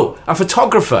said, oh, a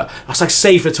photographer. I was like,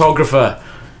 say photographer.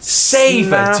 Say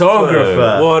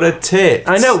photographer. What a tit.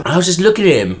 I know. I was just looking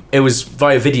at him. It was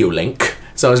via video link.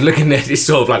 So I was looking at his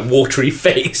sort of like watery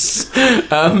face.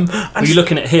 Are you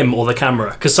looking at him or the camera?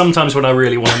 Because sometimes when I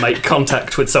really want to make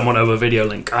contact with someone over video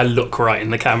link, I look right in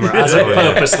the camera as if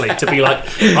purposely to be like,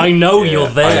 I know you're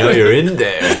I know there. you're in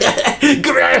there.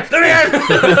 Come here, come here.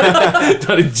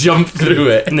 Trying to jump through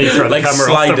it. And then you throw like the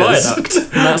camera off sliders. the viaduct.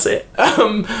 And that's it.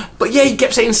 But yeah, he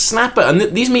kept saying Snapper, and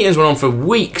these meetings went on for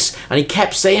weeks, and he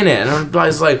kept saying it, and I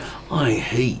was like, I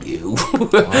hate you.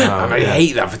 I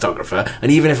hate that photographer, and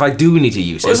even if I do need to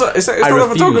use it, It's not I the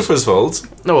refuse. photographer's fault.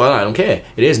 No, well, I don't care.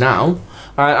 It is now.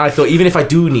 I thought even if I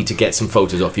do need to get some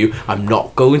photos off you, I'm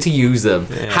not going to use them.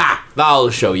 Ha! That'll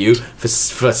show you for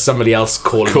somebody else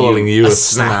calling you a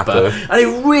snapper. And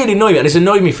it really annoyed me, and it's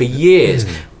annoyed me for years.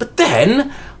 But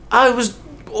then I was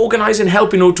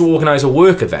helping to organise a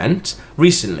work event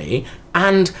recently,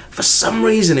 and for some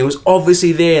reason it was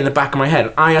obviously there in the back of my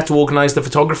head. I had to organise the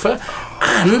photographer,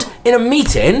 and in a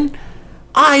meeting,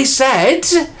 I said,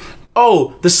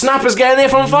 oh, the Snapper's getting there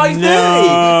from 5:30. And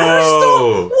I just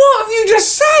thought, what have you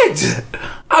just said?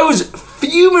 I was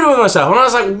fuming with myself, and I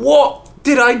was like, what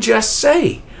did I just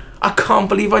say? I can't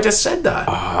believe I just said that.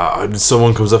 And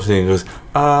someone comes up to you and goes,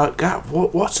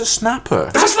 what's a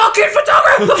snapper? That's fucking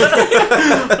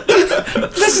photographer!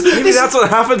 Maybe that's what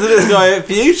happened to this guy at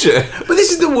Future. But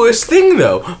this is the worst thing,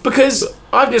 though, because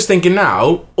I'm just thinking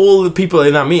now, all the people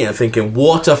in that meeting are thinking,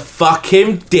 what a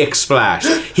fucking dick splash.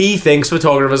 He thinks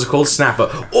photographers are called Snapper.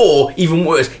 Or, even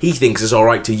worse, he thinks it's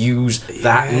alright to use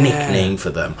that nickname for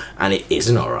them. And it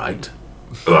isn't alright.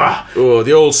 Oh,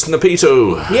 the old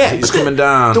Snapito. Yeah, He's but coming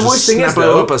down. the to worst thing is, snap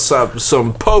though- up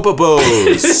some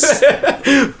popobos.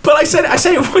 But I said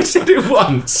it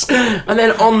once, and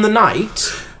then on the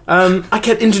night, I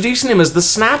kept introducing him as the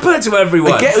snapper to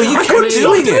everyone. You kept couldn't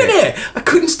stop doing doing it. it. I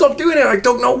couldn't stop doing it. I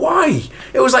don't know why.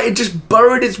 It was like it just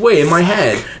burrowed its way in my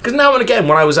head. Because now and again,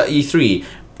 when I was at E3,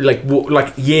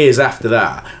 like years after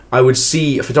that, I would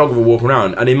see a photographer walking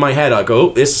around, and in my head I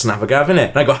go, oh, "This is Snapper Gav, innit?"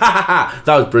 And I go, "Ha ha ha!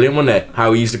 That was brilliant, wasn't it?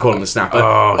 How we used to call him the Snapper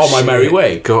on my shit. merry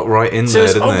way." Got right in So there,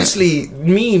 it's didn't obviously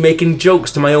me making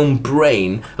jokes to my own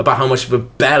brain about how much of a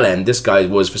bellend this guy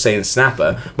was for saying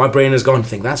snapper. My brain has gone to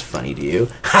think that's funny to you.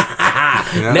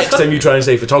 Yeah. Next time you try and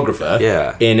say photographer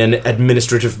Yeah. in an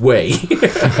administrative way,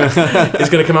 it's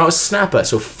going to come out as snapper.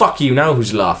 So fuck you now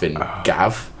who's laughing,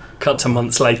 Gav. Cut to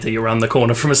months later, you're around the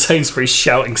corner from a Sainsbury's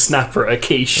shouting snapper at a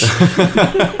quiche.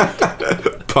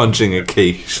 it? Punching a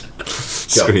quiche.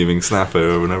 Screaming snapper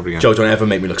over and over again. Joe, don't ever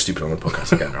make me look stupid on the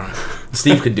podcast again, alright?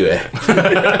 Steve can do it.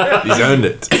 He's earned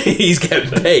it. He's getting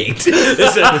paid.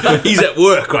 Listen, he's at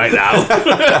work right now.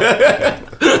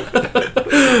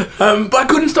 But I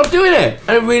couldn't stop doing it,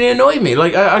 and it really annoyed me.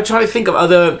 Like I try to think of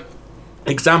other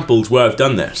examples where I've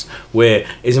done this, where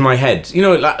it's in my head. You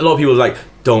know, like, a lot of people are like,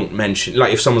 don't mention,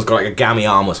 like, if someone's got like a gammy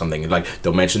arm or something, like,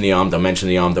 don't mention the arm, don't mention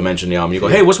the arm, don't mention the arm. And you go,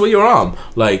 hey, what's with your arm?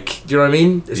 Like, do you know what I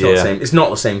mean? It's not the Yeah. same. It's not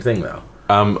the same thing though.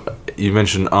 You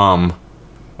mentioned arm.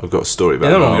 I've got a story about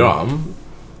I don't know an your arm. arm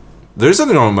There is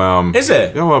something wrong with my arm. Is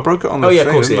it? Yeah, well, I broke it on the Oh, yeah, of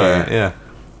thing, course, didn't yeah, I? Yeah.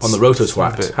 on the roto It's a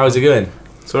twat. bit- How's it going?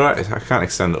 It's alright. I can't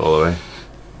extend it all the way.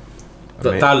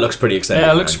 That looks pretty exciting.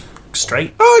 Yeah, it looks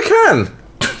straight. Oh, I can.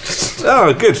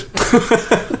 Oh, good.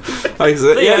 Like,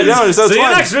 yeah, no, it's See you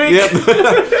fine. next week. Yep.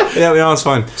 Yeah, the arm's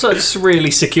fine. So it's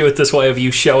really secured this way of you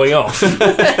showing off.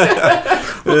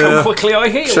 Look how quickly I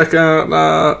heal. Check out.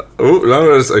 Oh,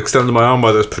 no, I just extended my arm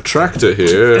by this protractor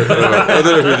here. I don't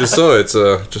know if you just saw it.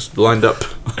 It's just lined up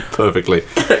perfectly.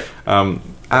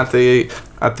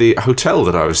 At the hotel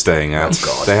that I was staying at,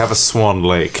 they have a Swan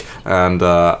Lake, and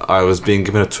I was being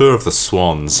given a tour of the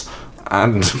swans.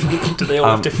 And Do they all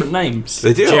have different names?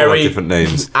 they do all Jerry. have different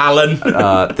names. Alan.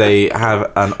 They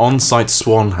have an on-site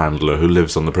swan handler who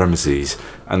lives on the premises,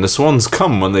 and the swans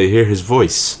come when they hear his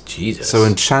voice. Jesus. So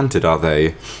enchanted are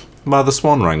they by the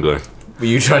swan wrangler. Were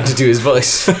you trying to do his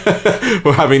voice?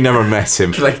 Well, having never met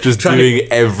him, Like, just trying doing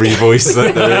every voice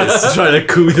that there is. Trying to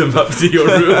coo them up to your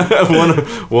room.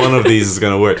 one of these is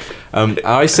going to work.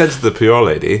 I said to the PR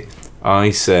lady,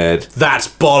 I said, That's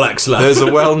bollocks, love. there's a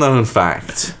well-known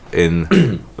fact in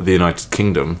the United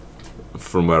Kingdom,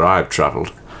 from where I've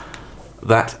travelled,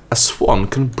 that a swan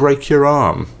can break your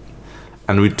arm.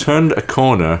 And we turned a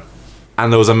corner,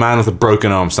 and there was a man with a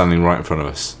broken arm standing right in front of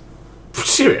us.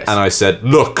 Serious? And I said,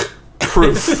 look,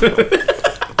 proof.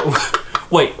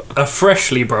 Wait, a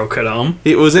freshly broken arm?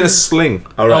 It was in a sling.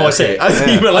 All right, Oh, I see.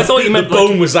 I thought you meant the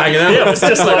bone was hanging out. Yeah, it was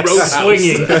just like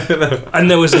swinging.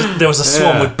 And there was a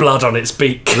swan Yeah. with blood on its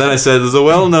beak. And then I said, there's a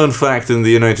well-known fact in the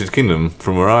United Kingdom,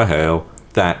 from where I hail,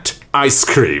 that ice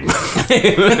cream.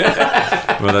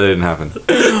 Well, that didn't happen.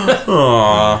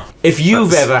 If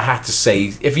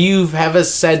you've ever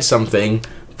said something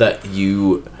that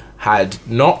you had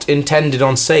not intended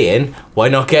on saying, why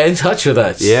not get in touch with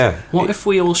us? Yeah. What if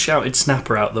we all shouted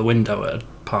snapper out the window at a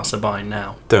passerby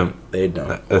now? Don't. They'd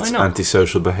know. That's not?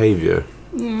 antisocial behaviour.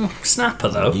 Snapper,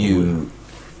 though.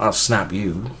 I'll snap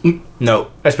you.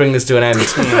 No, let's bring this to an end.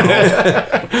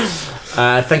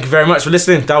 Thank you very much for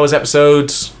listening. That was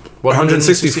episode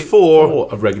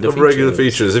 164 of Regular of regular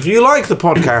features. If you like the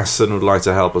podcast and would like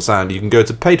to help us out, you can go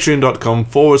to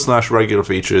patreon.com/regular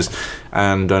features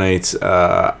and donate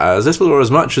as little or as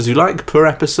much as you like per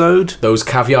episode. Those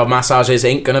caviar massages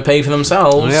ain't gonna pay for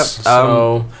themselves. Yep.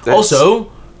 So That's-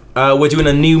 also, we're doing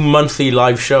a new monthly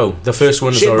live show. The first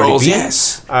one has already been.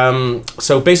 yes.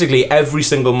 So basically, every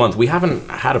single month, we haven't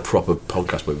had a proper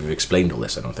podcast where we've explained all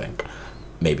this. I don't think.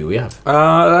 Maybe we have.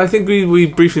 I think we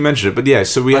briefly mentioned it, but yeah,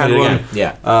 so we had did it one again,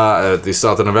 yeah. at the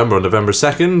start of November, on November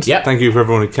 2nd. Yep. Thank you for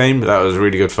everyone who came. That was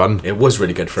really good fun. It was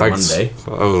really good for Thanks. a Monday. It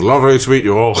was lovely to meet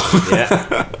you all.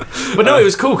 Yeah. But no, it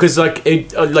was cool because like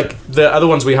the other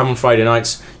ones we have on Friday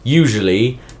nights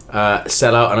usually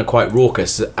sell out and are quite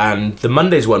raucous, and the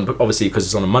Mondays one, obviously because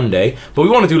it's on a Monday, but we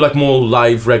want to do like more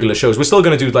live regular shows. We're still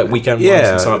going to do like weekend ones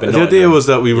Yeah, and some up in the idea Nottingham. was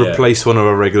that we Yeah. replace one of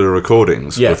our regular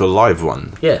recordings Yeah. with a live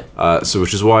one. Yeah. So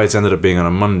which is why it's ended up being on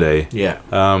a Monday. Yeah.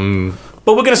 Um,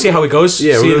 But we're going to see how it goes.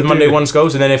 Yeah, see we're if the gonna Monday do- ones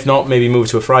goes, and then if not, maybe move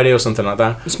to a Friday or something like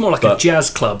that. It's more like a But- jazz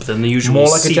club than the usual More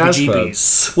like a jazz club.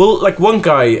 CBGBs. Well, like one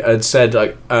guy had said,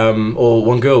 like, or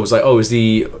one girl was like, "Oh, is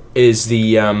the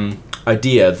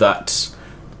idea that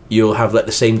you'll have like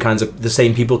the same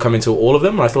people come into all of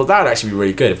them. And I thought that would actually be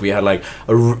really good if we had like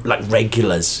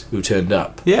regulars who turned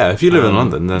up. Yeah, if you live in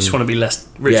London, then Just want to be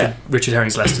Richard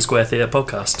Herring's Leicester Square Theatre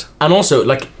podcast. And also,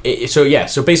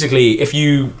 so basically, if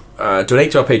you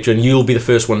donate to our Patreon, you'll be the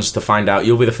first ones to find out.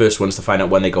 You'll be the first ones to find out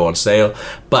when they go on sale.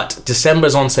 But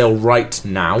December's on sale right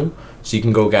now, so you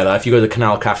can go get that. If you go to the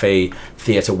Canal Cafe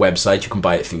Theatre website, you can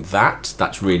buy it through that.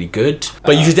 That's really good.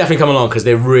 But you should definitely come along because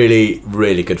they're really,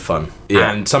 really good fun.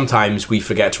 Yeah. And sometimes we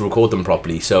forget to record them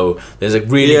properly, so there's a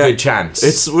really good chance.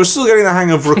 We're still getting the hang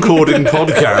of recording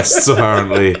podcasts,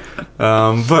 apparently.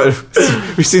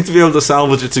 But we seem to be able to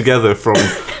salvage it together from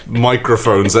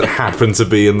microphones that happen to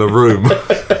be in the room.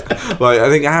 Like, I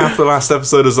think half the last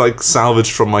episode is like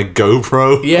salvaged from my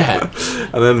GoPro. Yeah.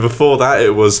 And then before that,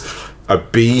 it was a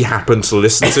bee happened to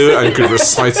listen to it and could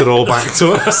recite it all back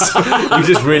to us. You're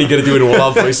just really good at doing all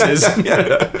our voices.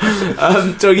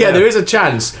 There is a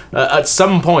chance at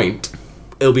some point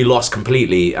it'll be lost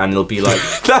completely and it'll be like...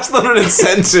 That's not an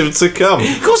incentive to come.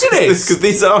 Of course it is! Because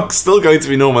these are still going to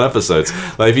be normal episodes.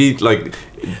 Like, if you, like...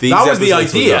 That was the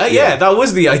idea, that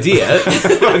was the idea.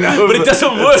 But it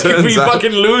doesn't work if we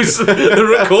fucking lose the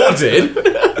recording.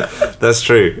 That's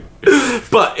true.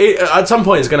 But at some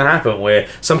point it's going to happen where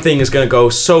something is going to go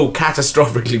so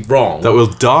catastrophically wrong that we'll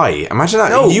die. Imagine that.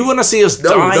 No. You want to see us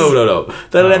die? No.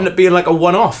 That'll end up being like a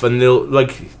one-off, and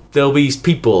there'll be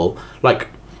people like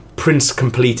Prince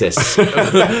Completists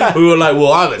who are like,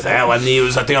 well, I was there when he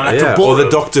was at the Electric Or the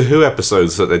Doctor Who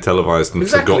episodes that they televised and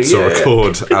forgot to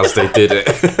record as they did it.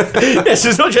 Yes,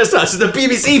 it's not just us, it's the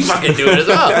BBC fucking doing it as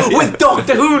well. With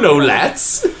Doctor Who, no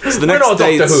less. So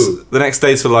the next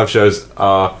dates for live shows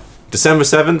are December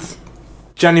 7th,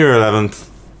 January 11th,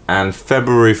 and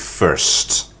February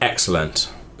 1st.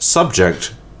 Excellent.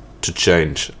 Subject to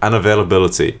change and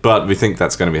availability, but we think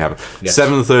that's going to be happening. Yes.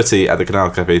 7:30 at the Canal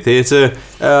Cafe Theatre.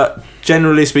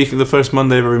 Generally speaking, the first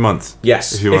Monday of every month.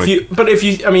 Yes.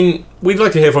 We'd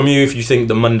like to hear from you if you think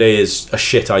the Monday is a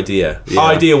shit idea. Yeah.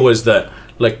 Our idea was that,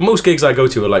 like, most gigs I go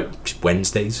to are like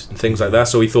Wednesdays and things like that,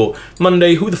 so we thought,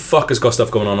 Monday, who the fuck has got stuff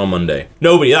going on Monday?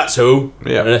 Nobody, that's who.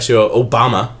 Yeah. Unless you're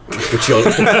Obama, which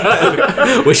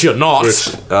you're which you're not.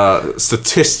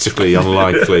 Statistically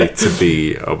unlikely to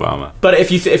be Obama. But if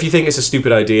you think it's a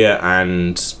stupid idea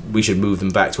and we should move them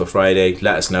back to a Friday,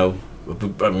 let us know.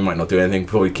 We might not do anything,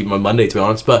 probably keep them on Monday, to be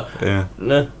honest, but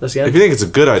that's the end. If you think it's a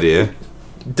good idea,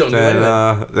 Don't do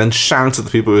anything. then shout at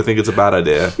the people who think it's a bad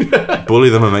idea. Bully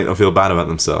them and make them feel bad about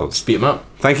themselves. Beat them up.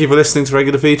 Thank you for listening to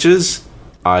Regular Features.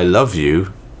 I love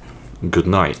you. Good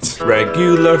night.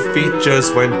 Regular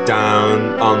Features went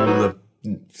down on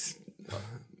the...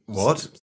 What?